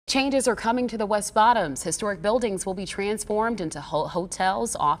Changes are coming to the West Bottoms. Historic buildings will be transformed into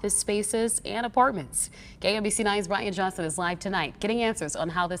hotels, office spaces, and apartments. KMBC 9's Brian Johnson is live tonight, getting answers on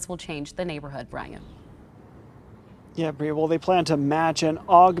how this will change the neighborhood. Brian. Yeah, Bria, well, they plan to match and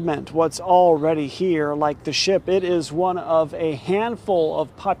augment what's already here, like the Ship. It is one of a handful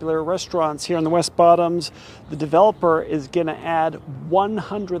of popular restaurants here in the West Bottoms. The developer is going to add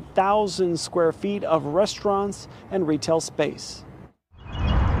 100,000 square feet of restaurants and retail space.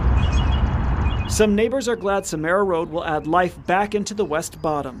 Some neighbors are glad Samara Road will add life back into the West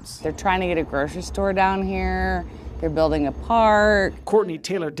Bottoms. They're trying to get a grocery store down here. They're building a park. Courtney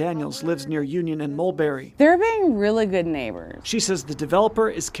Taylor Daniels lives near Union and Mulberry. They're being really good neighbors. She says the developer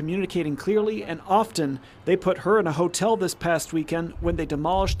is communicating clearly, and often they put her in a hotel this past weekend when they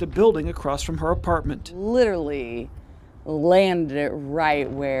demolished the building across from her apartment. Literally landed it right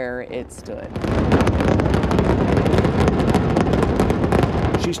where it stood.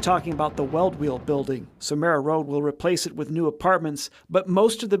 She's talking about the Weldwheel building. Samara Road will replace it with new apartments, but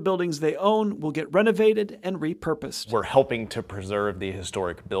most of the buildings they own will get renovated and repurposed. We're helping to preserve the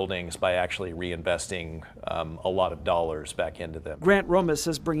historic buildings by actually reinvesting a lot of dollars back into them. Grant Romas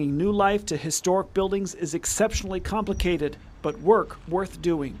says bringing new life to historic buildings is exceptionally complicated, but work worth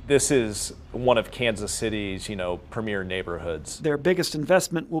doing. This is one of Kansas City's, premier neighborhoods. Their biggest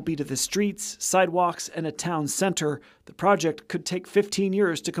investment will be to the streets, sidewalks, and a town center. The project could take 15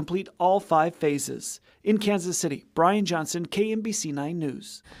 years to complete all 5 phases. In Kansas City, Brian Johnson, KMBC 9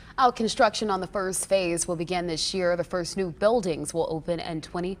 News. Construction on the first phase will begin this year. The first new buildings will open in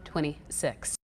 2026.